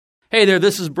Hey there,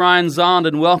 this is Brian Zond,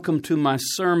 and welcome to my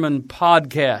sermon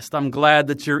podcast. I'm glad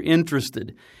that you're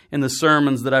interested in the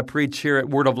sermons that I preach here at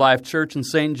Word of Life Church in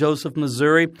St. Joseph,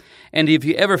 Missouri. And if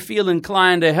you ever feel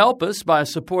inclined to help us by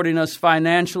supporting us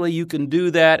financially, you can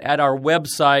do that at our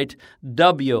website,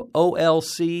 wolc.com.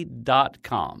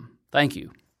 Thank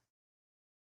you.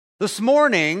 This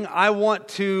morning, I want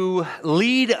to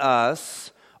lead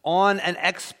us on an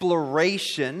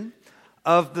exploration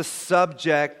of the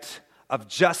subject of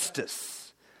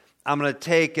justice. I'm going to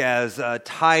take as a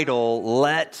title,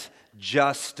 Let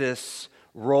Justice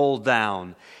Roll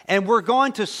Down. And we're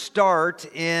going to start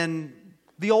in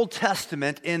the Old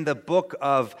Testament in the book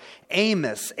of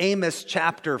Amos, Amos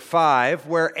chapter 5,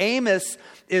 where Amos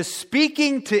is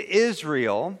speaking to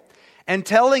Israel and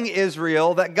telling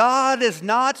Israel that God is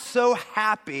not so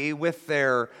happy with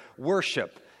their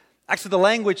worship. Actually, the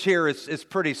language here is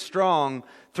pretty strong.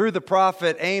 Through the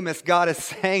prophet Amos, God is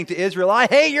saying to Israel, I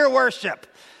hate your worship,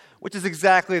 which is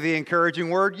exactly the encouraging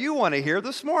word you want to hear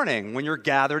this morning when you're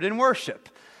gathered in worship.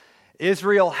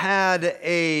 Israel had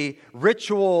a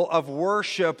ritual of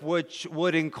worship which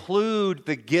would include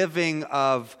the giving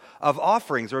of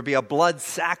offerings. There would be a blood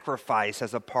sacrifice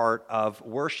as a part of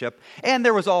worship. And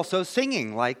there was also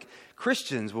singing, like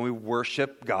Christians, when we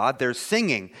worship God, there's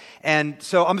singing. And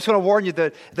so I'm just going to warn you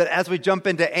that as we jump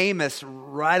into Amos,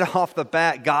 right off the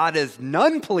bat, God is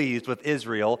none pleased with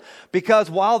Israel, because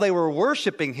while they were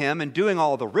worshiping him and doing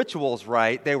all the rituals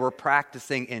right, they were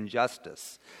practicing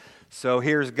injustice. So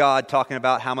here's God talking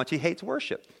about how much he hates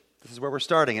worship. This is where we're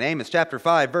starting in Amos chapter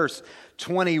 5, verse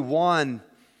 21.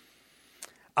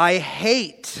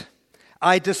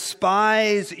 I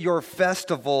despise your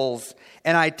festivals,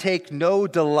 and I take no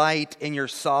delight in your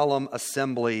solemn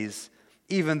assemblies.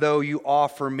 Even though you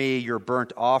offer me your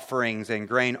burnt offerings and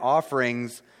grain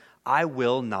offerings, I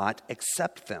will not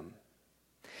accept them.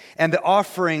 And the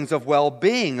offerings of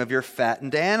well-being of your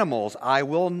fattened animals, I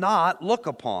will not look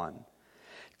upon.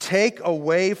 Take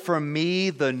away from me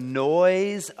the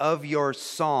noise of your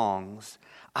songs.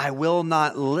 I will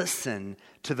not listen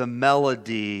to the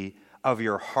melody of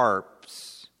your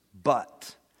harps.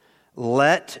 But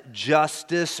let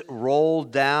justice roll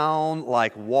down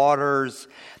like waters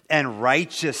and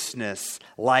righteousness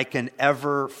like an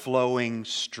ever-flowing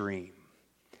stream.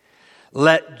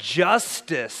 Let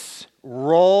justice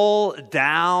roll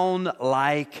down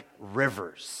like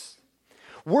rivers.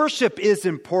 Worship is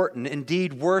important.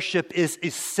 Indeed, worship is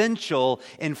essential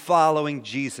in following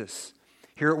Jesus.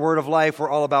 Here at Word of Life, we're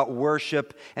all about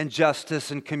worship and justice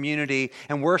and community.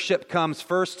 And worship comes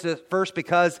first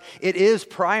because it is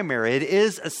primary. It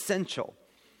is essential.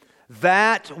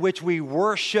 That which we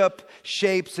worship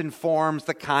shapes and forms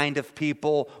the kind of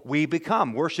people we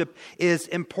become. Worship is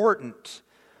important.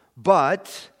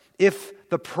 But if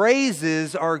the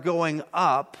praises are going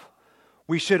up,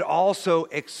 we should also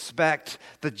expect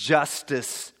the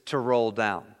justice to roll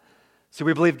down. So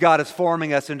we believe God is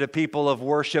forming us into people of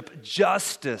worship,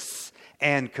 justice,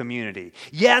 and community.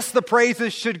 Yes, the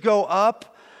praises should go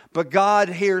up, but God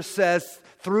here says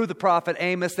through the prophet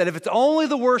Amos that if it's only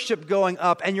the worship going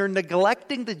up and you're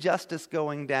neglecting the justice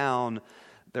going down,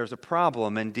 there's a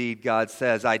problem. Indeed, God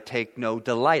says, I take no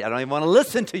delight. I don't even want to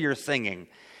listen to your singing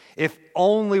if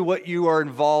only what you are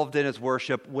involved in is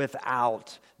worship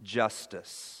without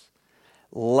justice.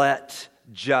 Let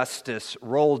justice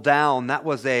roll down. That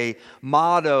was a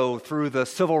motto through the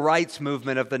civil rights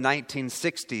movement of the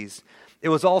 1960s. It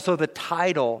was also the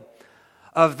title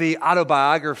of the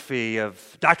autobiography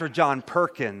of Dr. John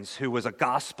Perkins, who was a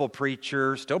gospel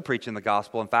preacher, still preaching the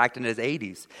gospel, in fact, in his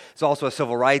 80s. He's also a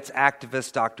civil rights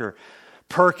activist. Dr.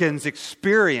 Perkins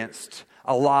experienced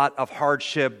a lot of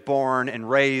hardship, born and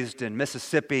raised in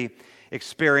Mississippi,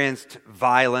 experienced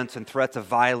violence and threats of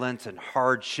violence and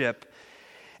hardship.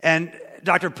 And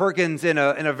Dr. Perkins, in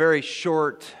a very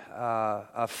short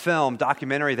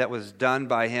documentary that was done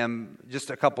by him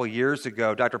just a couple years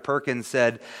ago, Dr. Perkins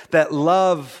said that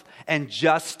love and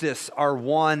justice are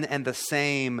one and the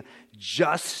same.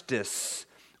 Justice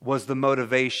was the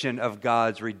motivation of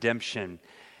God's redemption.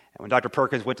 And when Dr.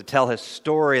 Perkins went to tell his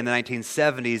story in the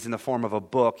 1970s in the form of a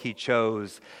book, he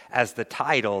chose as the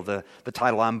title, the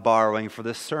title I'm borrowing for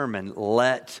this sermon,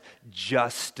 Let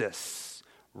Justice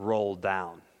Roll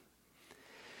Down.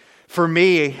 For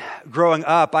me, growing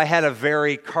up, I had a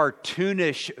very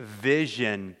cartoonish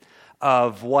vision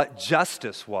of what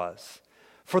justice was.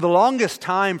 For the longest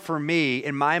time for me,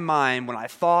 in my mind, when I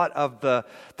thought of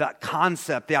that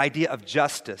concept, the idea of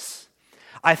justice,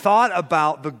 I thought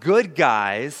about the good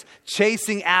guys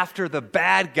chasing after the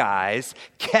bad guys,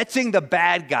 catching the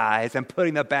bad guys, and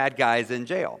putting the bad guys in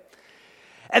jail.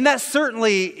 And that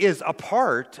certainly is a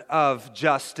part of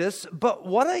justice, but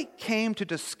what I came to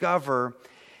discover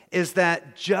is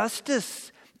that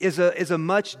justice is a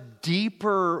much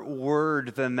deeper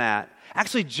word than that.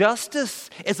 Actually, justice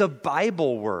is a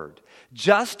Bible word.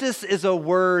 Justice is a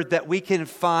word that we can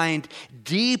find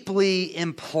deeply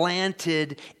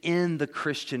implanted in the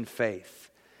Christian faith.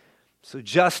 So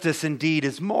justice indeed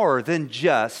is more than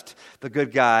just the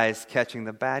good guys catching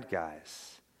the bad guys.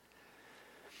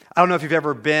 I don't know if you've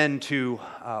ever been to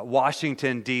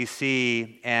Washington,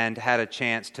 D.C. and had a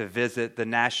chance to visit the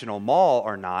National Mall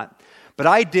or not, but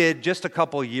I did just a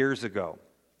couple years ago.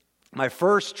 My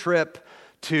first trip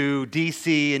to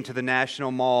D.C. and to the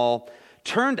National Mall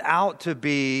turned out to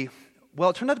be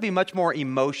much more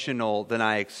emotional than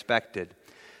I expected.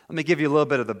 Let me give you a little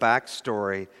bit of the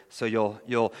backstory so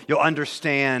you'll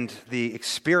understand the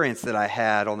experience that I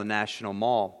had on the National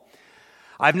Mall.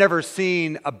 I've never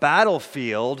seen a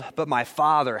battlefield, but my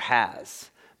father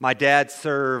has. My dad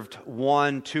served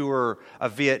one tour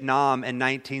of Vietnam in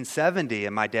 1970,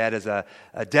 and my dad is a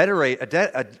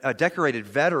decorated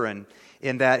veteran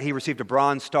in that he received a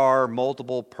Bronze Star,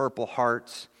 multiple Purple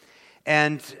Hearts.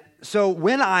 And so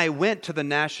when I went to the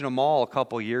National Mall a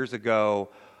couple years ago,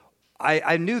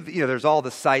 I knew that, there's all the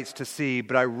sights to see,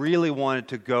 but I really wanted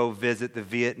to go visit the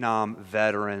Vietnam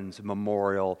Veterans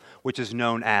Memorial, which is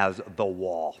known as the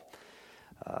Wall.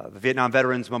 The Vietnam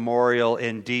Veterans Memorial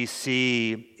in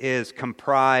D.C. is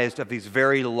comprised of these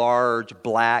very large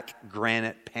black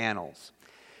granite panels.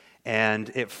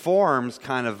 And it forms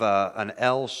kind of an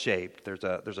L shape. There's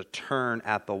a turn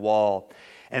at the wall.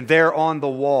 And there on the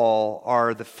wall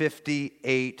are the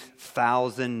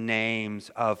 58,000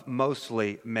 names of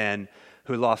mostly men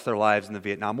who lost their lives in the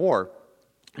Vietnam War.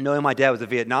 Knowing my dad was a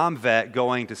Vietnam vet,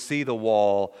 going to see the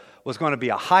wall was going to be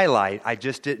a highlight. I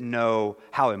just didn't know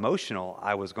how emotional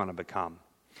I was going to become.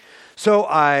 So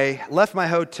I left my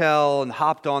hotel and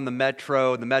hopped on the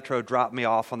metro. The metro dropped me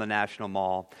off on the National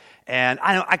Mall. And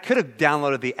I could have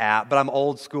downloaded the app, but I'm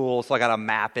old school, so I got a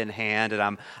map in hand,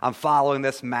 and I'm following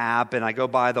this map, and I go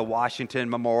by the Washington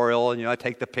Memorial, and I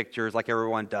take the pictures like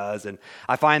everyone does, and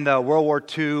I find the World War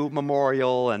II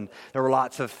Memorial, and there were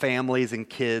lots of families and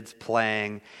kids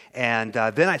playing, and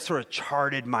then I sort of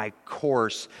charted my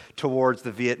course towards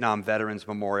the Vietnam Veterans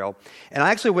Memorial, and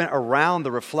I actually went around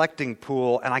the reflecting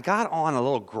pool, and I got on a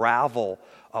little gravel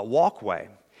walkway.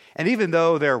 And even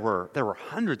though there were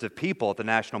hundreds of people at the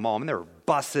National Mall, there were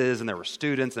buses and there were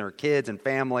students and there were kids and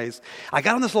families, I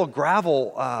got on this little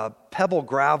pebble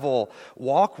gravel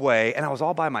walkway, and I was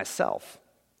all by myself.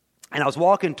 And I was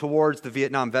walking towards the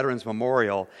Vietnam Veterans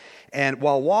Memorial, and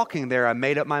while walking there, I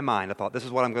made up my mind. I thought, this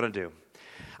is what I'm going to do.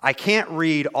 I can't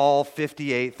read all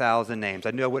 58,000 names.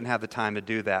 I knew I wouldn't have the time to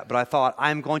do that, but I thought,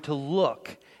 I'm going to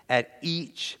look at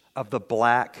each of the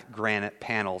black granite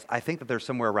panels. I think that there's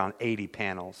somewhere around 80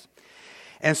 panels.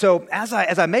 And so as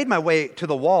I made my way to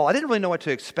the wall, I didn't really know what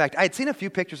to expect. I had seen a few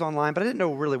pictures online, but I didn't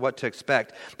know really what to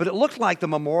expect. But it looked like the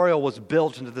memorial was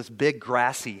built into this big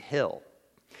grassy hill.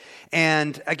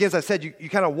 And again, as I said, you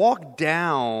kind of walk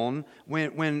down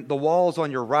when the wall's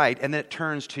on your right, and then it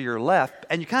turns to your left,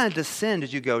 and you kind of descend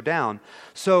as you go down.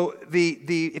 So if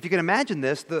you can imagine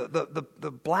this, the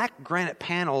black granite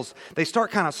panels, they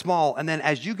start kind of small, and then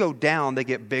as you go down, they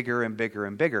get bigger and bigger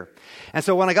and bigger. And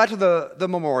so when I got to the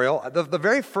memorial, the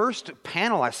very first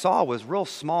panel I saw was real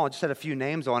small. It just had a few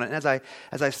names on it. And as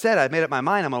I said, I made up my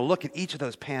mind, I'm going to look at each of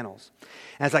those panels.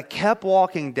 And as I kept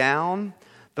walking down,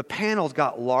 the panels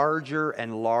got larger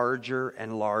and larger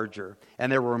and larger, and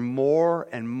there were more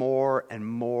and more and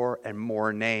more and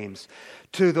more names,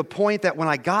 to the point that when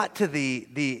I got to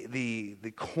the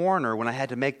corner, when I had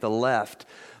to make the left,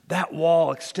 that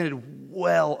wall extended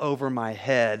well over my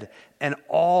head, and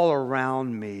all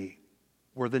around me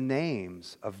were the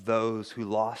names of those who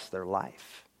lost their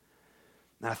life.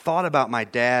 And I thought about my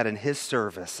dad and his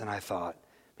service, and I thought,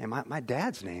 man, my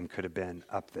dad's name could have been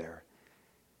up there.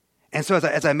 And so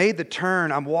as I made the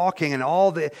turn, I'm walking, and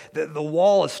all the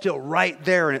wall is still right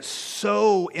there, and it's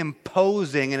so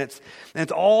imposing, and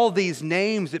it's all these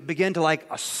names that begin to like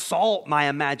assault my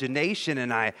imagination,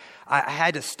 and I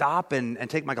had to stop and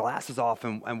take my glasses off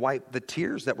and wipe the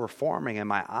tears that were forming in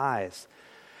my eyes.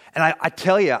 And I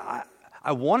tell you,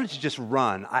 I wanted to just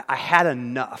run. I had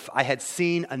enough. I had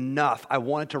seen enough. I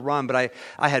wanted to run, but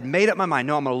I had made up my mind.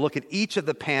 No, I'm going to look at each of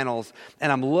the panels,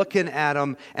 and I'm looking at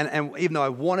them, and even though I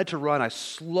wanted to run, I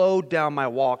slowed down my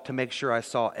walk to make sure I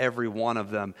saw every one of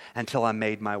them until I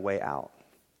made my way out.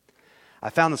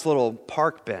 I found this little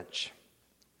park bench,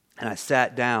 and I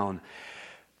sat down,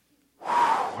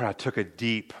 and I took a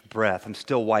deep breath. I'm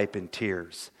still wiping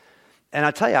tears. And I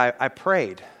tell you, I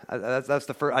prayed. That's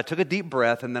the first. I took a deep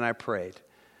breath and then I prayed.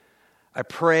 I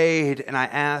prayed and I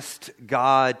asked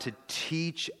God to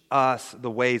teach us the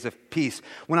ways of peace.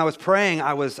 When I was praying,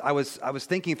 I was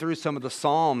thinking through some of the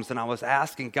Psalms and I was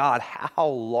asking God, how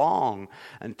long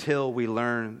until we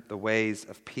learn the ways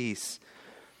of peace?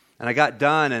 And I got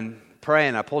done and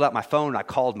praying. I pulled out my phone and I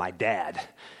called my dad.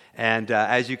 And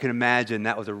as you can imagine,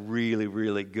 that was a really,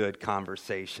 really good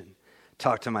conversation.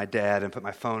 Talked to my dad and put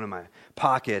my phone in my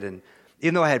pocket. And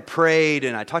even though I had prayed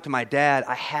and I talked to my dad,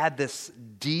 I had this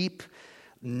deep,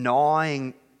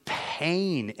 gnawing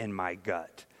pain in my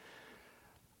gut.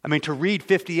 I mean, to read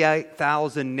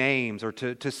 58,000 names or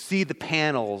to see the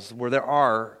panels where there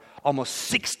are almost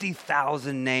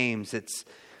 60,000 names,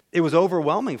 it was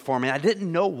overwhelming for me. I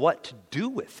didn't know what to do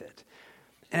with it.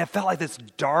 And it felt like this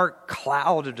dark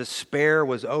cloud of despair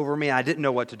was over me. I didn't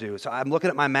know what to do. So I'm looking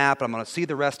at my map and I'm going to see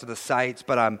the rest of the sites,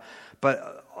 but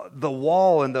the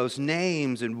wall and those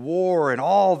names and war and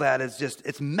all that is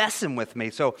it's messing with me.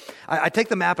 So I take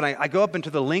the map and I go up into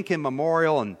the Lincoln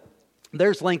Memorial, and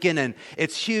there's Lincoln, and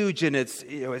it's huge and it's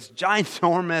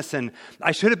ginormous, and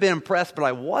I should have been impressed, but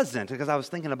I wasn't, because I was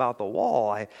thinking about the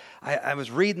wall. I was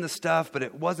reading the stuff, but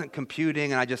it wasn't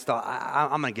computing, and I just thought,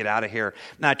 I'm going to get out of here.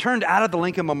 Now I turned out of the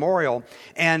Lincoln Memorial,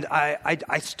 and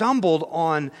I stumbled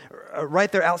on,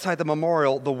 right there outside the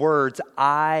memorial, the words,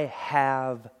 "I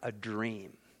have a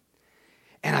dream."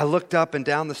 And I looked up and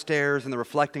down the stairs in the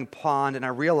reflecting pond, and I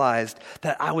realized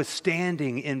that I was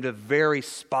standing in the very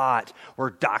spot where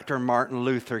Dr. Martin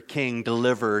Luther King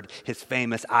delivered his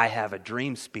famous "I Have a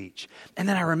Dream" speech. And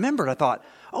then I remembered, I thought,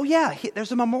 oh yeah,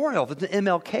 there's a memorial, there's an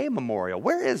MLK memorial.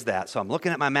 Where is that? So I'm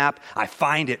looking at my map, I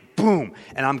find it, boom,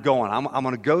 and I'm going. I'm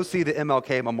going to go see the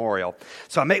MLK memorial.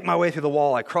 So I make my way through the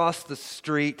wall, I cross the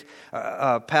street,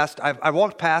 I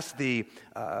walked past the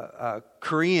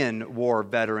Korean War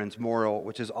Veterans Memorial,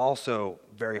 which is also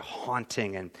very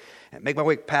haunting, and make my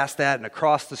way past that and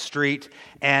across the street,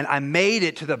 and I made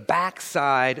it to the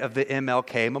backside of the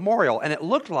MLK Memorial, and it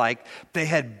looked like they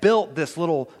had built this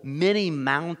little mini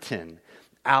mountain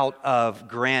out of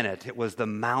granite. It was the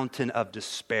Mountain of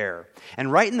Despair.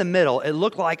 And right in the middle, it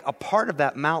looked like a part of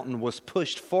that mountain was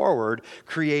pushed forward,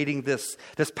 creating this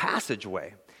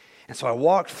passageway. And so I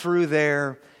walked through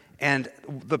there, and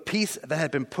the piece that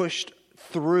had been pushed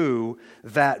through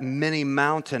that mini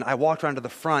mountain, I walked around to the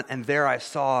front, and there I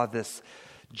saw this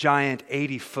giant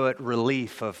 80-foot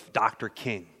relief of Dr.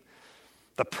 King,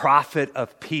 the prophet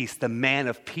of peace, the man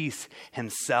of peace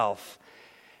himself.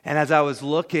 And as I was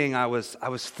looking, I was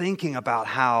thinking about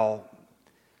how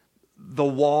the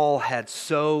wall had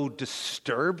so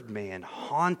disturbed me and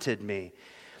haunted me.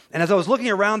 And as I was looking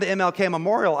around the MLK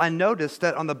Memorial, I noticed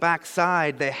that on the back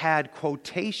side, they had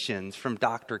quotations from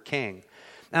Dr. King.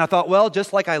 And I thought, well,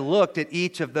 just like I looked at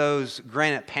each of those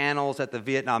granite panels at the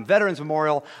Vietnam Veterans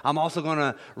Memorial, I'm also going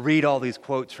to read all these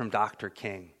quotes from Dr.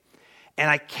 King. And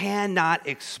I cannot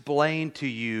explain to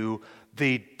you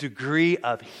the degree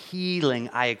of healing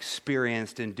I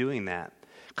experienced in doing that.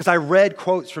 Because I read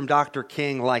quotes from Dr.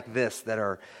 King like this that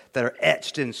are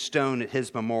etched in stone at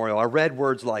his memorial. I read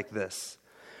words like this: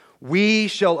 "We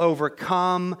shall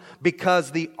overcome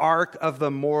because the arc of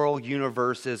the moral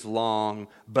universe is long,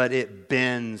 but it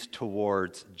bends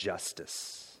towards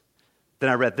justice." Then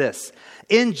I read this: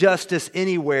 "Injustice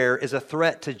anywhere is a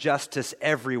threat to justice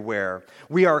everywhere.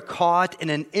 We are caught in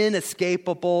an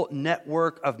inescapable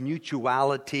network of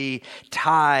mutuality,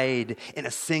 tied in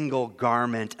a single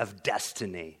garment of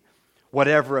destiny.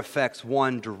 Whatever affects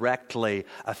one directly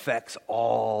affects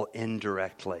all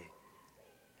indirectly."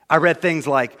 I read things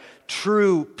like,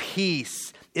 "True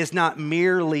peace is not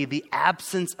merely the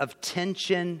absence of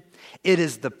tension, it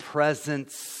is the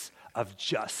presence of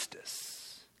justice."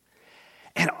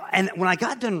 And when I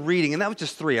got done reading, and that was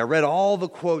just 3, I read all the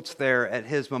quotes there at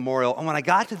his memorial, and when I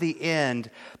got to the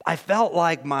end, I felt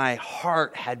like my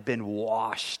heart had been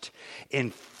washed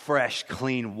in fresh,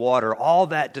 clean water. All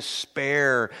that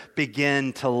despair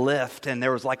began to lift, and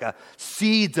there was like a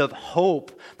seeds of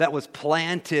hope that was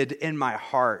planted in my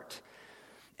heart.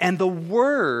 And the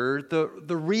word, the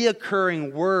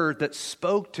reoccurring word that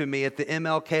spoke to me at the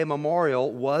MLK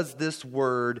Memorial was this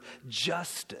word,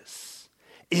 justice.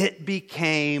 It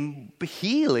became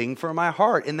healing for my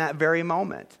heart in that very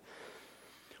moment.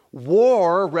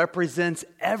 War represents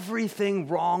everything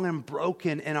wrong and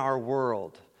broken in our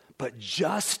world, but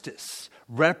justice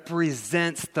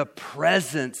represents the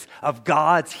presence of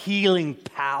God's healing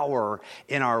power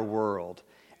in our world.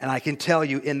 And I can tell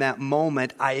you, in that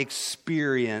moment, I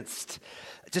experienced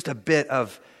just a bit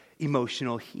of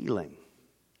emotional healing.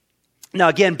 Now,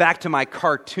 again, back to my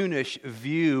cartoonish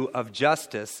view of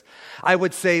justice, I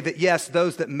would say that yes,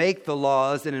 those that make the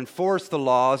laws and enforce the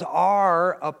laws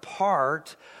are a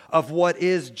part of what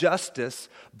is justice.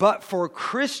 But for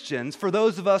Christians, for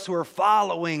those of us who are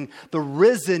following the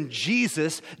risen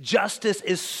Jesus, justice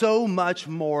is so much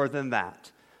more than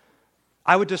that.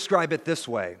 I would describe it this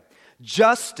way.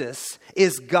 Justice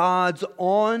is God's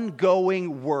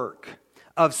ongoing work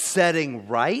of setting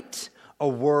right a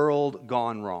world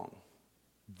gone wrong.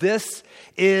 This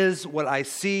is what I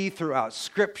see throughout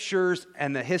scriptures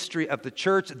and the history of the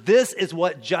church. This is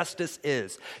what justice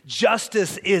is.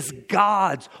 Justice is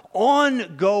God's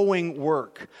ongoing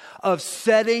work of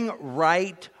setting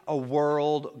right a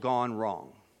world gone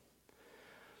wrong.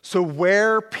 So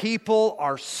where people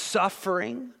are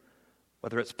suffering,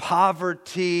 whether it's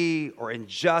poverty or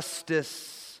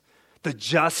injustice, the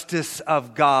justice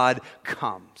of God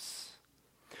comes.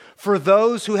 For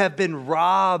those who have been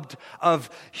robbed of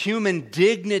human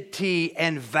dignity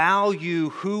and value,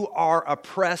 who are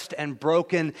oppressed and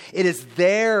broken, it is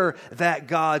there that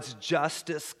God's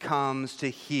justice comes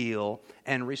to heal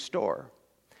and restore.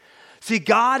 See,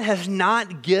 God has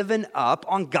not given up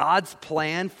on God's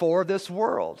plan for this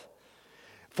world.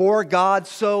 For God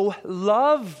so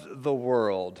loved the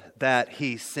world that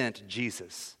he sent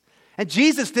Jesus. And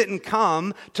Jesus didn't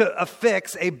come to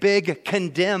affix a big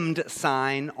condemned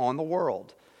sign on the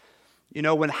world. You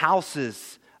know, when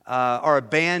houses are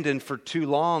abandoned for too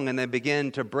long and they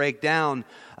begin to break down,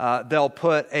 they'll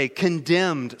put a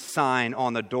condemned sign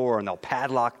on the door and they'll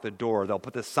padlock the door. They'll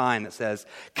put the sign that says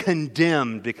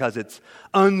condemned because it's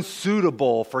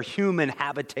unsuitable for human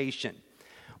habitation.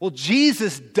 Well,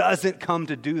 Jesus doesn't come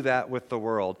to do that with the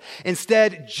world.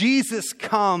 Instead, Jesus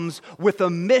comes with a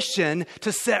mission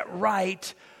to set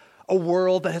right a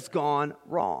world that has gone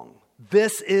wrong.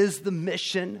 This is the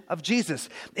mission of Jesus.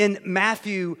 In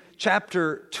Matthew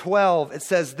chapter 12, it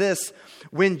says this,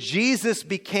 when Jesus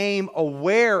became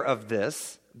aware of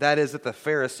this, that is that the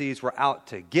Pharisees were out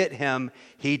to get him,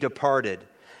 he departed.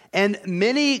 And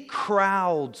many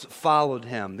crowds followed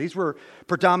him. These were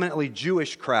predominantly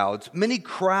Jewish crowds. Many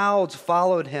crowds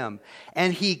followed him,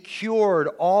 and he cured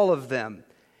all of them.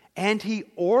 And he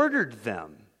ordered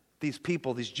them, these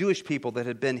people, these Jewish people that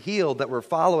had been healed, that were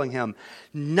following him,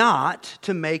 not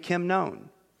to make him known.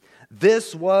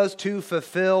 This was to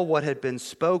fulfill what had been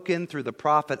spoken through the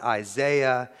prophet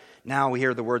Isaiah. Now we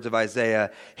hear the words of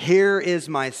Isaiah. Here is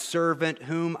my servant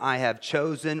whom I have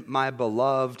chosen, my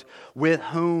beloved, with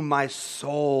whom my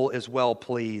soul is well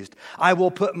pleased. I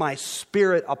will put my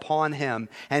spirit upon him,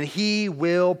 and he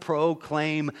will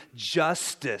proclaim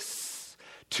justice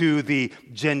to the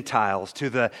Gentiles,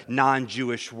 to the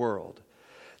non-Jewish world.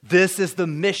 This is the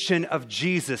mission of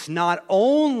Jesus, not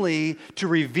only to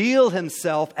reveal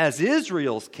himself as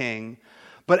Israel's king,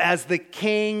 but as the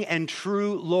King and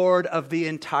true Lord of the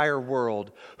entire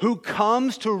world, who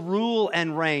comes to rule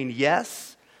and reign,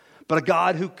 yes, but a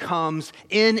God who comes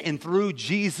in and through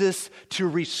Jesus to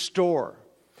restore,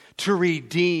 to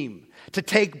redeem, to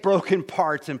take broken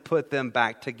parts and put them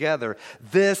back together.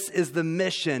 This is the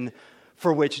mission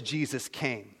for which Jesus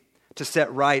came, to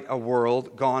set right a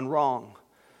world gone wrong.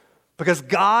 Because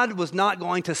God was not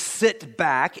going to sit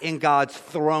back in God's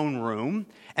throne room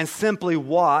and simply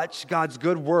watch God's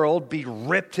good world be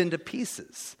ripped into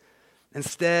pieces.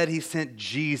 Instead, he sent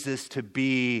Jesus to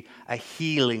be a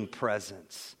healing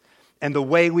presence. And the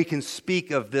way we can speak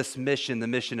of this mission, the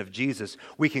mission of Jesus,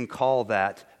 we can call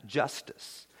that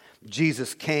justice.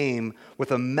 Jesus came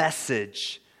with a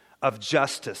message of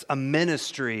justice, a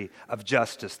ministry of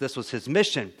justice. This was his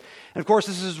mission. And of course,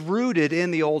 this is rooted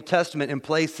in the Old Testament in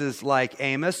places like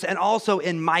Amos and also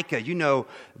in Micah. You know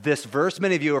this verse.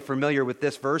 Many of you are familiar with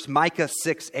this verse, Micah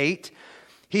 6:8.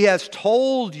 He has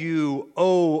told you,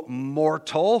 O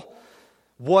mortal,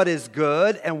 what is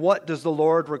good and what does the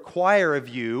Lord require of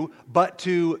you, but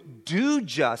to do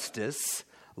justice,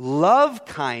 love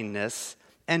kindness,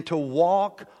 and to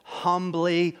walk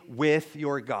humbly with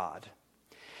your God.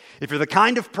 If you're the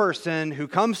kind of person who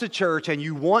comes to church and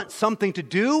you want something to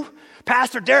do,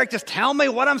 Pastor Derek, just tell me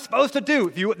what I'm supposed to do.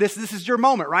 This is your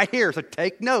moment right here, so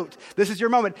take note. This is your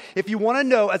moment. If you want to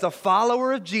know as a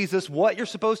follower of Jesus what you're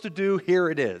supposed to do, here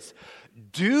it is.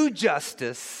 Do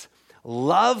justice,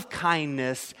 love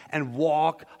kindness, and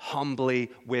walk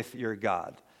humbly with your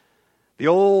God. The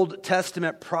Old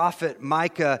Testament prophet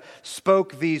Micah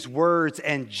spoke these words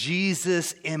and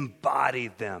Jesus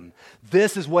embodied them.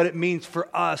 This is what it means for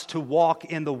us to walk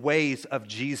in the ways of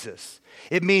Jesus.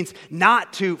 It means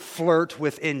not to flirt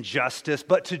with injustice,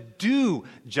 but to do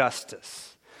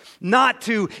justice. not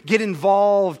to get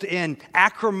involved in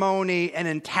acrimony and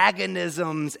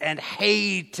antagonisms and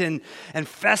hate and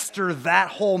fester that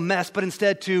whole mess, but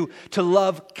instead to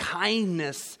love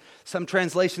kindness. Some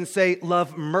translations say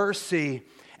love mercy.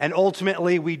 And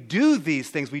ultimately, we do these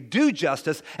things. We do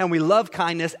justice and we love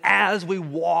kindness as we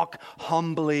walk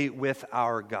humbly with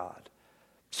our God.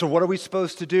 So what are we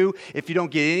supposed to do? If you don't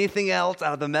get anything else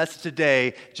out of the message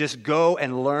today, just go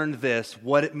and learn this,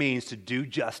 what it means to do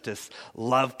justice,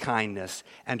 love kindness,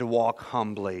 and to walk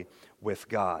humbly with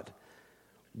God.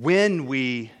 When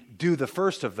we do the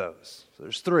first of those, so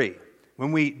there's three.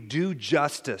 When we do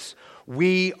justice,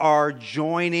 we are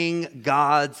joining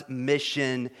God's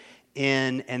mission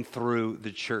in and through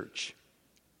the church.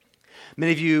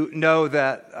 Many of you know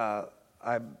that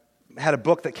I had a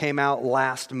book that came out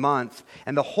last month,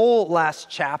 and the whole last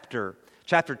chapter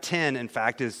 10, in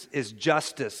fact, is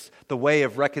justice, the way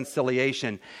of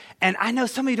reconciliation. And I know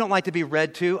some of you don't like to be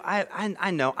read to.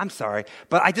 I know, I'm sorry.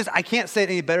 But I can't say it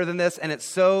any better than this, and it's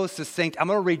so succinct. I'm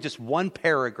going to read just one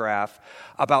paragraph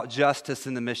about justice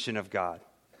and the mission of God.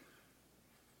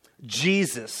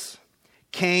 Jesus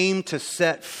came to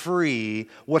set free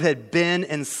what had been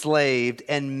enslaved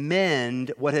and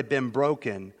mend what had been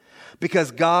broken,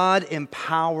 because God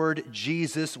empowered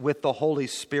Jesus with the Holy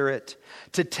Spirit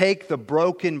to take the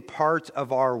broken parts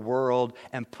of our world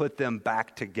and put them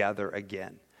back together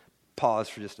again. Pause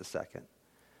for just a second.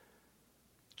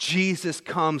 Jesus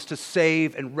comes to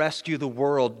save and rescue the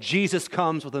world. Jesus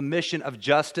comes with a mission of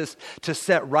justice to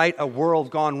set right a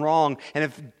world gone wrong. And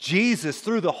if Jesus,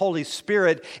 through the Holy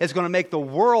Spirit, is going to make the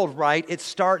world right, it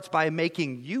starts by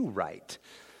making you right.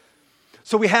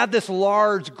 So we have this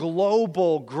large,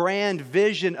 global, grand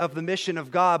vision of the mission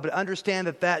of God, but understand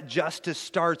that justice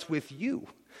starts with you.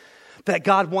 That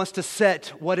God wants to set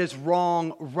what is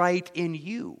wrong right in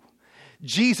you.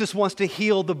 Jesus wants to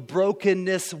heal the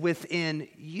brokenness within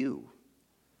you.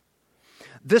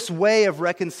 This way of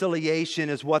reconciliation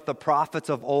is what the prophets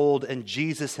of old and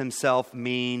Jesus himself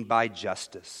mean by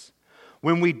justice.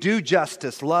 When we do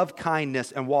justice, love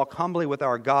kindness, and walk humbly with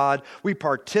our God, we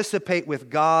participate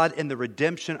with God in the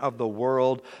redemption of the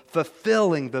world,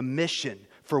 fulfilling the mission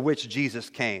for which Jesus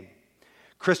came.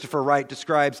 Christopher Wright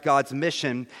describes God's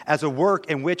mission as a work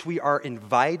in which we are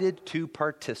invited to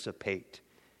participate.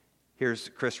 Here's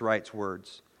Chris Wright's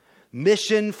words.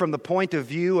 Mission from the point of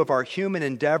view of our human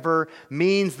endeavor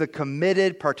means the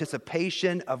committed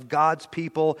participation of God's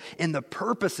people in the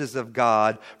purposes of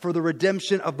God for the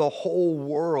redemption of the whole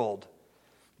world.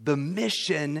 The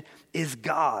mission is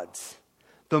God's.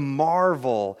 The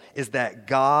marvel is that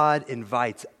God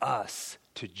invites us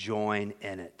to join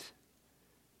in it.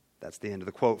 That's the end of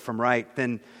the quote from Wright.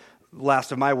 Then,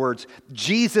 last of my words,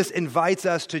 Jesus invites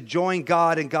us to join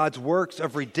God in God's works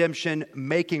of redemption,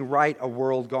 making right a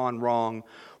world gone wrong.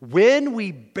 When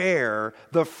we bear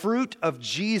the fruit of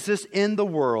Jesus in the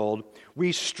world,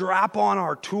 we strap on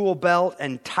our tool belt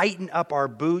and tighten up our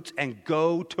boots and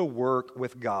go to work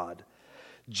with God.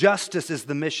 Justice is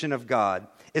the mission of God.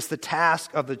 It's the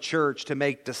task of the church to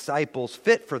make disciples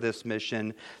fit for this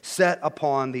mission, set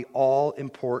upon the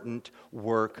all-important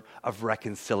work of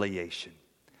reconciliation.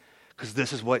 Because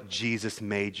this is what Jesus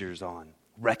majors on,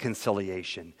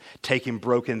 reconciliation, taking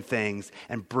broken things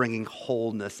and bringing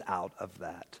wholeness out of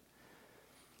that.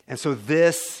 And so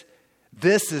this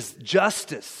is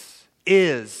justice,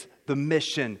 is the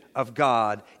mission of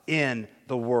God in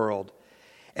the world.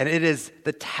 And it is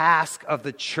the task of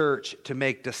the church to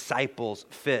make disciples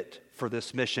fit for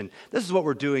this mission. This is what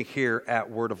we're doing here at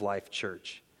Word of Life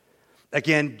Church.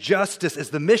 Again, justice is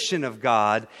the mission of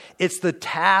God. It's the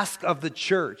task of the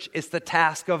church. It's the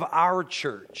task of our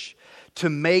church to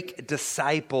make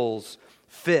disciples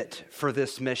fit for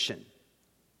this mission.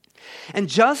 And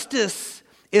justice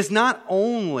is not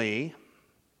only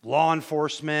law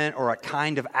enforcement or a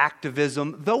kind of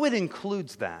activism, though it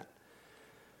includes that.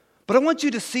 But I want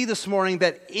you to see this morning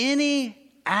that any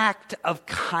act of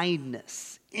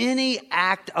kindness, any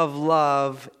act of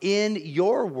love in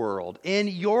your world, in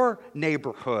your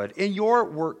neighborhood, in your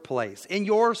workplace, in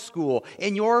your school,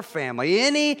 in your family,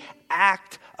 any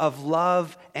act of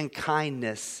love and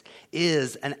kindness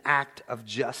is an act of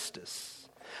justice.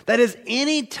 That is,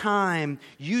 any time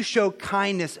you show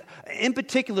kindness, in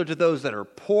particular to those that are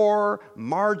poor,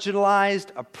 marginalized,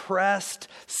 oppressed,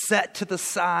 set to the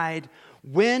side,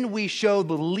 when we show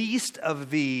the least of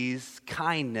these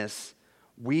kindness,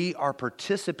 we are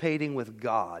participating with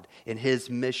God in His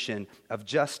mission of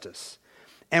justice.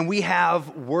 And we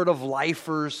have Word of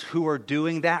Lifers who are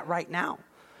doing that right now.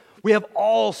 We have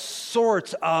all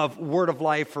sorts of Word of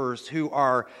Lifers who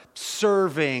are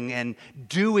serving and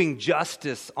doing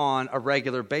justice on a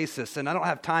regular basis. And I don't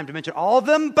have time to mention all of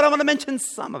them, but I want to mention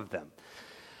some of them.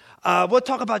 We'll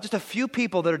talk about just a few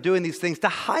people that are doing these things to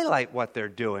highlight what they're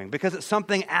doing, because it's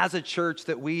something as a church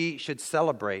that we should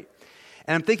celebrate.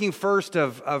 And I'm thinking first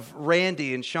of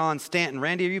Randy and Sean Stanton.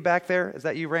 Randy, are you back there? Is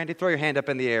that you, Randy? Throw your hand up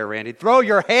in the air, Randy. Throw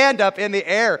your hand up in the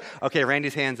air. Okay,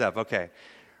 Randy's hand's up. Okay.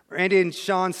 Randy and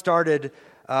Sean started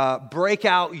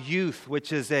Breakout Youth,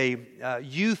 which is a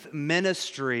youth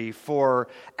ministry for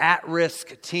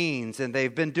at-risk teens. And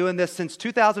they've been doing this since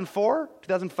 2004,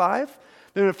 2005. They've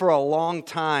been doing it for a long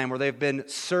time, where they've been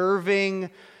serving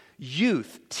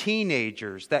youth,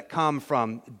 teenagers that come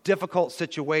from difficult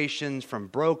situations, from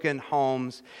broken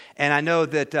homes. And I know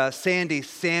that Sandy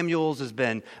Samuels has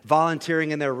been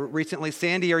volunteering in there recently.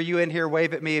 Sandy, are you in here?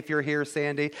 Wave at me if you're here,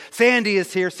 Sandy. Sandy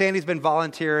is here. Sandy's been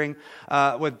volunteering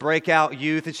with Breakout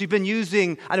Youth. And she's been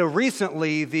using, I know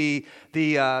recently,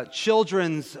 the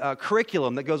children's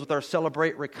curriculum that goes with our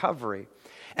Celebrate Recovery.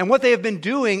 And what they have been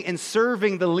doing in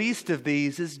serving the least of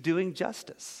these is doing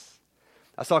justice.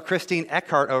 I saw Christine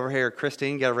Eckhart over here.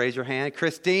 Christine, you got to raise your hand.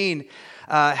 Christine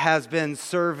has been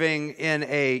serving in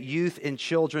a youth and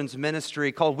children's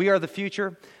ministry called We Are the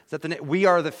Future. Is that the name? We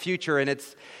Are the Future, and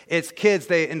it's kids.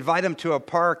 They invite them to a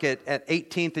park at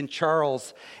 18th and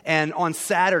Charles, and on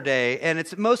Saturday, and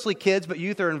it's mostly kids, but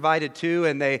youth are invited too,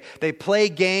 and they play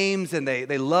games, and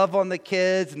they love on the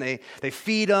kids, and they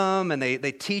feed them, and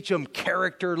they teach them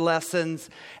character lessons.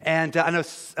 And I know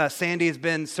Sandy has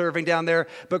been serving down there,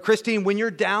 but Christine, when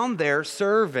you're down there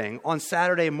serving on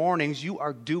Saturday mornings, you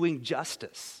are doing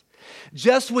justice.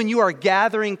 Just when you are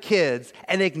gathering kids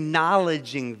and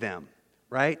acknowledging them.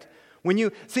 Right? When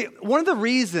you see, one of the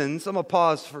reasons, I'm going to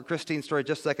pause for Christine's story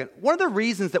just a second. One of the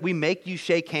reasons that we make you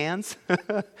shake hands,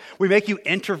 we make you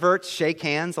introverts shake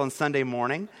hands on Sunday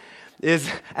morning is,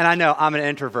 and I know I'm an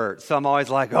introvert, so I'm always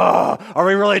like, oh, are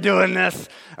we really doing this?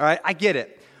 All right, I get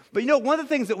it. But you know, one of the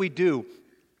things that we do,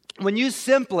 when you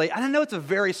simply, and I know it's a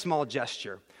very small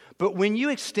gesture, but when you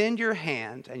extend your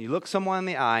hand and you look someone in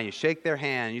the eye and you shake their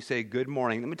hand and you say, good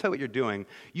morning, let me tell you what you're doing.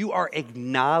 You are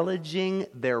acknowledging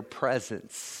their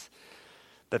presence,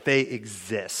 that they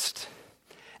exist.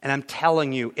 And I'm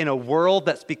telling you, in a world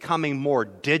that's becoming more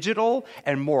digital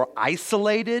and more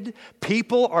isolated,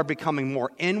 people are becoming more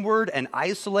inward and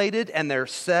isolated, and they're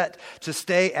set to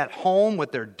stay at home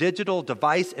with their digital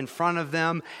device in front of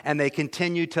them, and they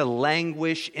continue to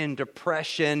languish in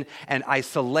depression and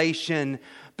isolation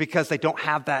because they don't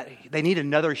have that. They need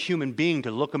another human being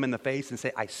to look them in the face and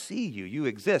say, I see you, you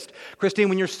exist. Christine,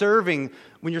 when you're serving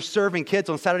kids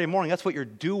on Saturday morning, that's what you're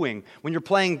doing. When you're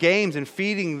playing games and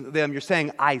feeding them, you're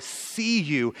saying, I see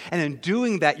you. And in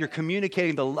doing that, you're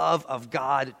communicating the love of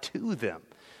God to them.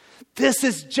 This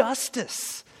is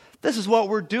justice. This is what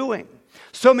we're doing.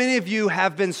 So many of you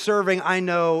have been serving, I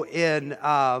know,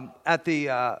 I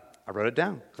wrote it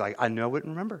down because I know I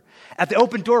wouldn't remember. At the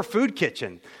Open Door Food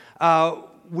Kitchen.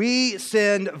 We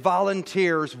send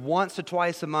volunteers once or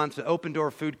twice a month to Open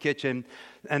Door Food Kitchen,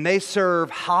 and they serve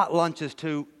hot lunches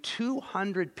to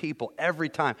 200 people every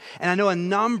time. And I know a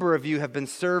number of you have been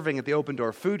serving at the Open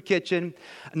Door Food Kitchen.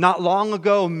 Not long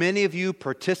ago, many of you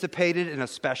participated in a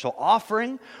special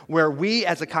offering where we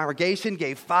as a congregation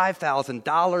gave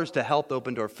 $5,000 to help the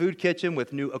Open Door Food Kitchen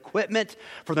with new equipment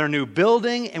for their new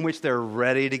building, in which they're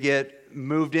ready to get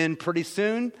moved in pretty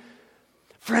soon.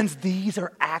 Friends, these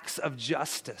are acts of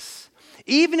justice.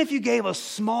 Even if you gave a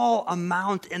small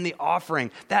amount in the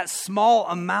offering, that small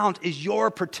amount is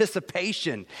your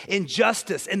participation in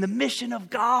justice, in the mission of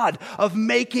God, of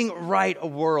making right a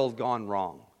world gone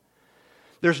wrong.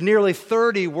 There's nearly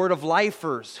 30 Word of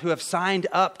Lifers who have signed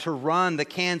up to run the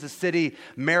Kansas City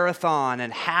Marathon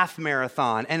and half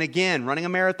marathon. And again, running a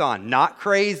marathon, not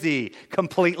crazy,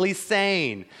 completely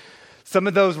sane. Some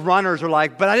of those runners are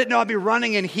like, but I didn't know I'd be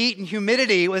running in heat and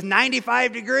humidity. It was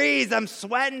 95 degrees. I'm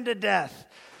sweating to death.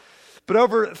 But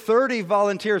over 30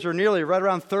 volunteers, or nearly right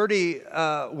around 30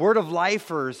 Word of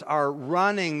Lifers, are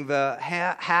running the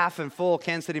half and full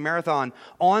Kansas City Marathon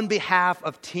on behalf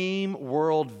of Team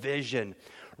World Vision,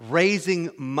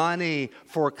 raising money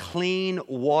for clean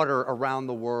water around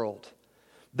the world.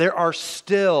 There are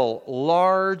still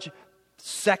large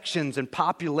sections and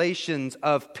populations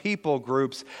of people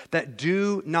groups that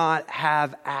do not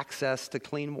have access to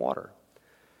clean water.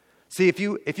 See, if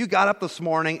you got up this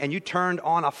morning and you turned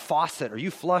on a faucet, or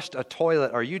you flushed a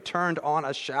toilet, or you turned on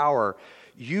a shower,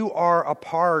 you are a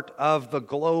part of the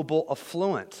global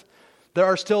affluent. There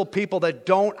are still people that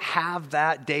don't have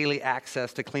that daily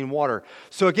access to clean water.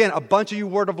 So again, a bunch of you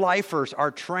Word of Lifers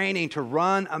are training to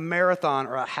run a marathon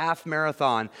or a half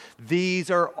marathon. These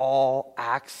are all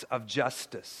acts of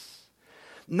justice.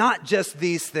 Not just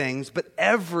these things, but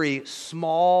every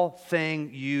small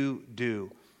thing you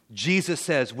do. Jesus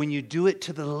says, when you do it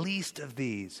to the least of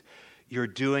these, you're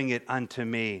doing it unto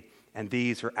me. And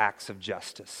these are acts of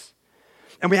justice.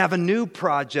 And we have a new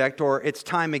project, or it's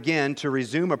time again to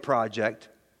resume a project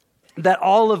that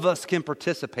all of us can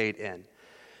participate in.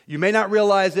 You may not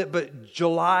realize it, but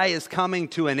July is coming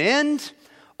to an end.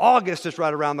 August is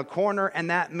right around the corner, and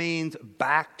that means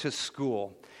back to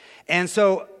school. And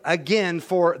so, again,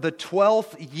 for the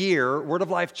 12th year, Word of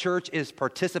Life Church is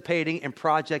participating in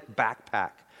Project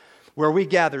Backpack, where we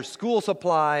gather school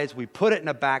supplies, we put it in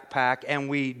a backpack, and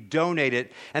we donate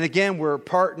it. And again, we're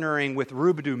partnering with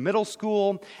Rubidoux Middle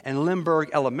School and Lindbergh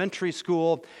Elementary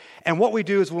School. And what we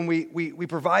do is when we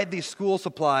provide these school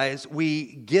supplies,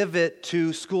 we give it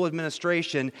to school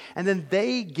administration, and then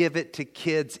they give it to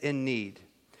kids in need.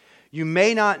 You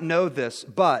may not know this,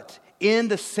 but in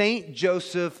the St.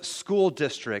 Joseph School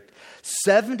District,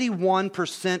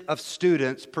 71% of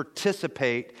students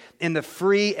participate in the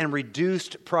free and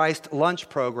reduced-priced lunch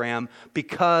program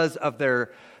because of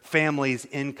their family's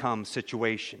income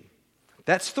situation.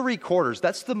 That's 3/4.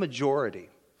 That's the majority.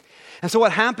 And so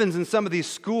what happens in some of these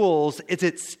schools is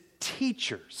it's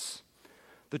teachers,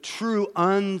 the true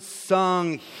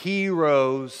unsung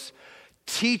heroes.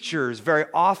 Teachers, very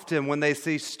often when they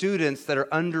see students that are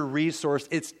under-resourced,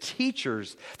 it's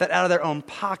teachers that out of their own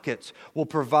pockets will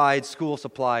provide school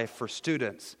supply for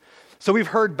students. So we've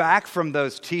heard back from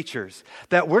those teachers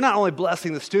that we're not only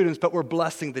blessing the students, but we're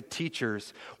blessing the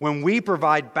teachers when we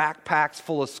provide backpacks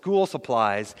full of school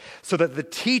supplies so that the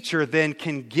teacher then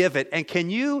can give it. And can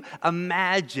you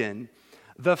imagine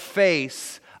the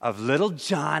face of little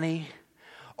Johnny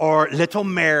or little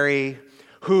Mary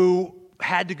who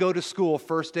had to go to school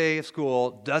first day of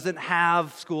school, doesn't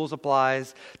have school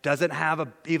supplies, doesn't have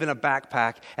even a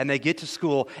backpack, and they get to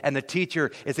school and the teacher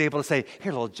is able to say,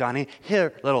 here, little Johnny,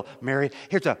 here, little Mary,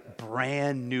 here's a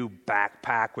brand new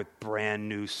backpack with brand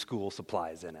new school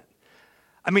supplies in it.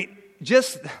 I mean,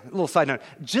 just a little side note,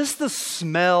 just the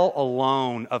smell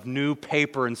alone of new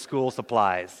paper and school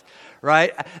supplies,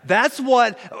 right? That's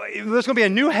what, there's going to be a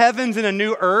new heavens and a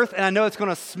new earth, and I know it's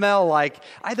going to smell like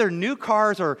either new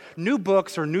cars or new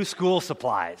books or new school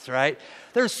supplies, right?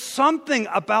 There's something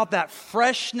about that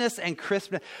freshness and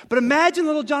crispness. But imagine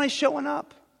little Johnny showing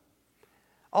up.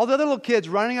 All the other little kids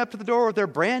running up to the door with their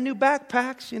brand new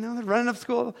backpacks, they're running up to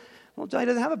school. Little Johnny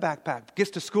doesn't have a backpack, gets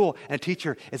to school, and a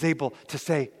teacher is able to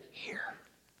say, here.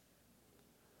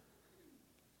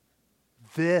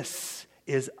 This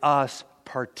is us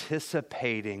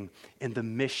participating in the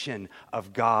mission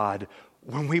of God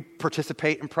when we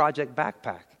participate in Project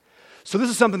Backpack. So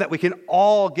this is something that we can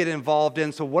all get involved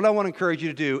in. So what I want to encourage you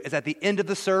to do is at the end of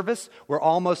the service, we're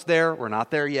almost there, we're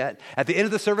not there yet. At the end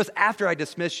of the service, after I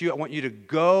dismiss you, I want you to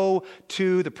go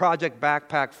to the Project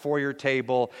Backpack foyer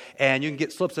table, and you can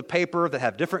get slips of paper that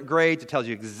have different grades. It tells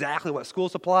you exactly what school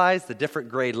supplies the different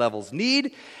grade levels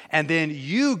need. And then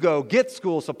you go get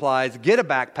school supplies, get a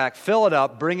backpack, fill it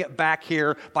up, bring it back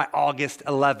here by August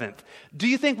 11th. Do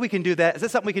you think we can do that? Is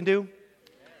that something we can do?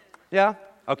 Yeah?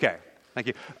 Okay. Thank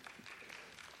you.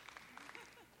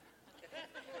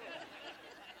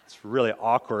 Really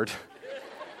awkward,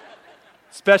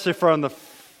 especially from the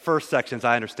first sections,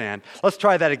 I understand. Let's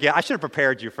try that again. I should have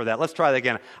prepared you for that. Let's try that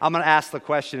again. I'm going to ask the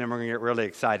question and we're going to get really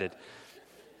excited.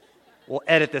 We'll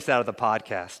edit this out of the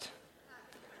podcast.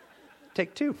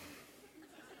 Take 2.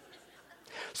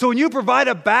 So when you provide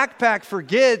a backpack for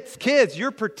kids,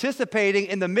 you're participating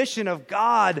in the mission of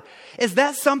God. Is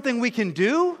that something we can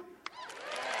do?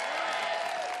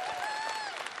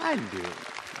 I do.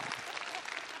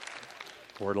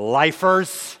 Word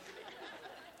lifers.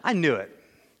 I knew it.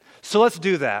 So let's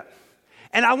do that.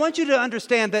 And I want you to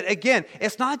understand that, again,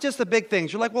 it's not just the big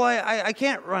things. You're like, well, I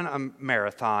can't run a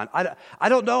marathon. I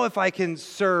don't know if I can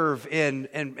serve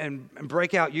in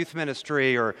breakout youth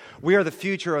ministry or We Are the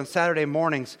Future on Saturday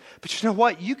mornings. But you know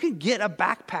what? You can get a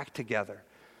backpack together.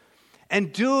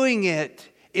 And doing it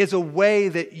is a way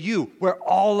that where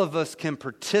all of us can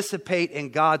participate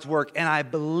in God's work. And I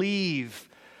believe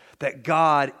that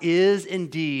God is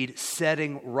indeed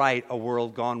setting right a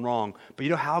world gone wrong. But you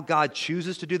know how God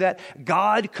chooses to do that?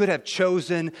 God could have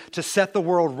chosen to set the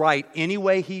world right any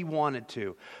way he wanted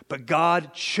to. But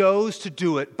God chose to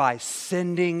do it by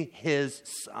sending his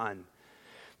son.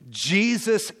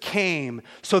 Jesus came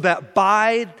so that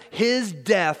by his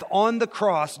death on the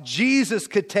cross, Jesus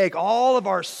could take all of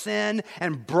our sin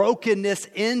and brokenness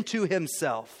into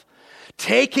himself,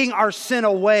 taking our sin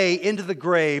away into the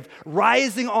grave,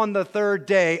 rising on the third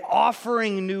day,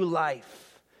 offering new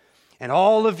life. And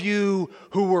all of you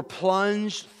who were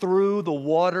plunged through the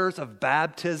waters of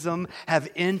baptism have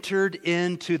entered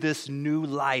into this new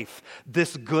life,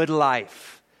 this good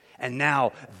life. And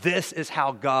now, this is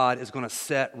how God is going to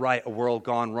set right a world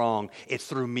gone wrong. It's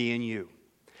through me and you.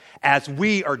 As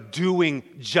we are doing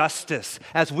justice,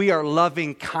 as we are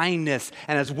loving kindness,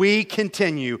 and as we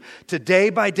continue to day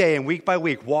by day and week by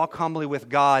week walk humbly with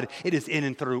God, it is in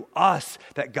and through us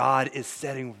that God is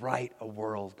setting right a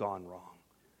world gone wrong.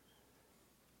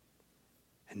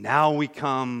 And now we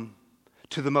come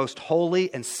to the most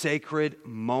holy and sacred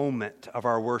moment of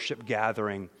our worship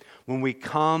gathering, when we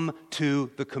come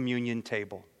to the communion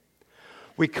table.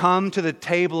 We come to the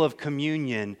table of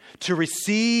communion to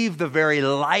receive the very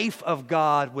life of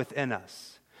God within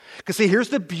us. Because see, here's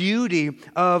the beauty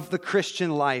of the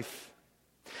Christian life.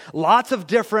 Lots of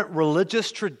different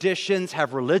religious traditions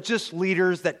have religious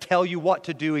leaders that tell you what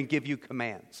to do and give you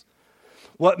commands.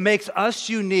 What makes us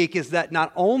unique is that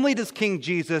not only does King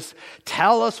Jesus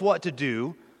tell us what to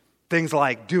do, things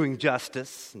like doing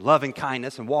justice, loving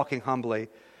kindness, and walking humbly,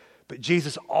 but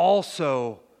Jesus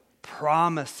also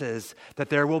promises that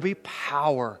there will be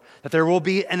power, that there will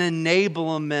be an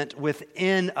enablement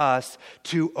within us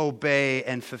to obey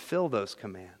and fulfill those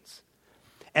commands.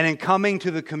 And in coming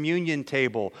to the communion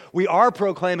table, we are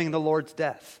proclaiming the Lord's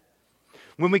death.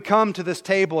 When we come to this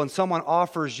table and someone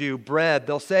offers you bread,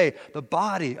 they'll say, the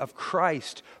body of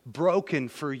Christ broken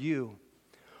for you.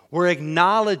 We're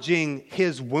acknowledging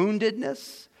his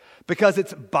woundedness, because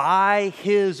it's by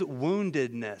his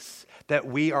woundedness that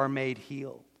we are made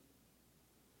healed.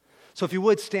 So if you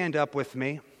would stand up with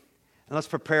me, and let's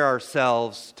prepare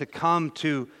ourselves to come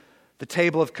to the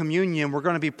table of communion. We're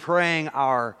going to be praying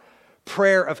our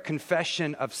prayer of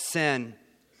confession of sin.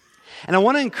 And I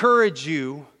want to encourage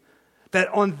you that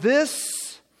on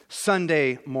this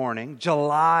Sunday morning,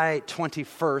 July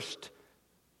 21st,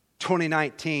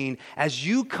 2019, as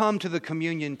you come to the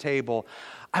communion table,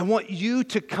 I want you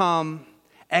to come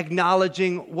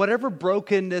acknowledging whatever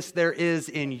brokenness there is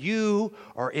in you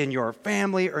or in your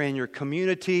family or in your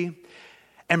community,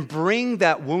 and bring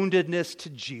that woundedness to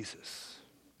Jesus.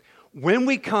 When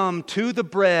we come to the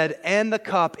bread and the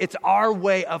cup, it's our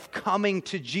way of coming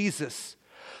to Jesus.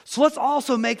 So let's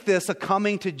also make this a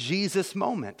coming to Jesus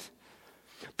moment.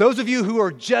 Those of you who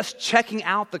are just checking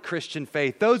out the Christian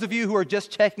faith, those of you who are just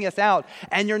checking us out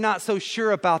and you're not so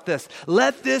sure about this,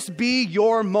 let this be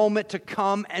your moment to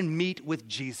come and meet with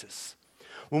Jesus.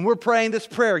 When we're praying this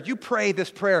prayer, you pray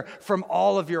this prayer from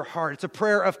all of your heart. It's a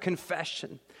prayer of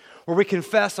confession, where we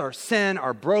confess our sin,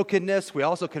 our brokenness. We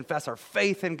also confess our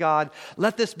faith in God.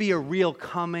 Let this be a real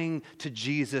coming to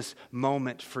Jesus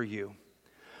moment for you.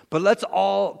 But let's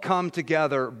all come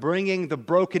together, bringing the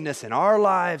brokenness in our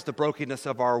lives, the brokenness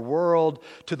of our world,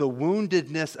 to the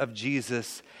woundedness of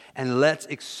Jesus, and let's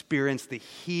experience the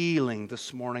healing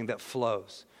this morning that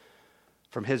flows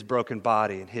from his broken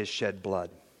body and his shed blood.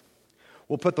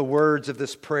 We'll put the words of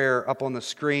this prayer up on the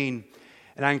screen,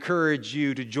 and I encourage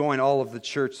you to join all of the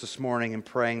church this morning in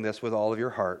praying this with all of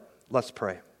your heart. Let's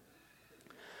pray.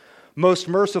 Most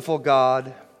merciful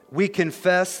God, we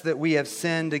confess that we have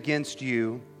sinned against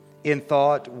you in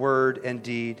thought, word, and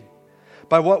deed,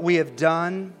 by what we have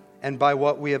done and by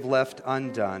what we have left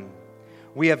undone.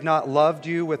 We have not loved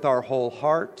you with our whole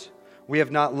heart. We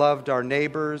have not loved our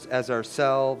neighbors as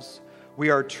ourselves. We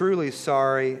are truly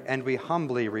sorry, and we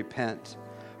humbly repent.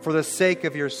 For the sake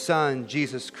of your Son,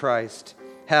 Jesus Christ,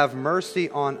 have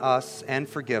mercy on us and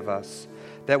forgive us,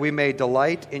 that we may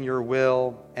delight in your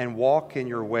will and walk in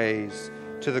your ways,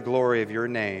 to the glory of your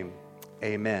name.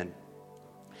 Amen.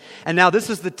 And now this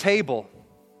is the table,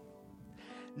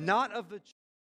 not of the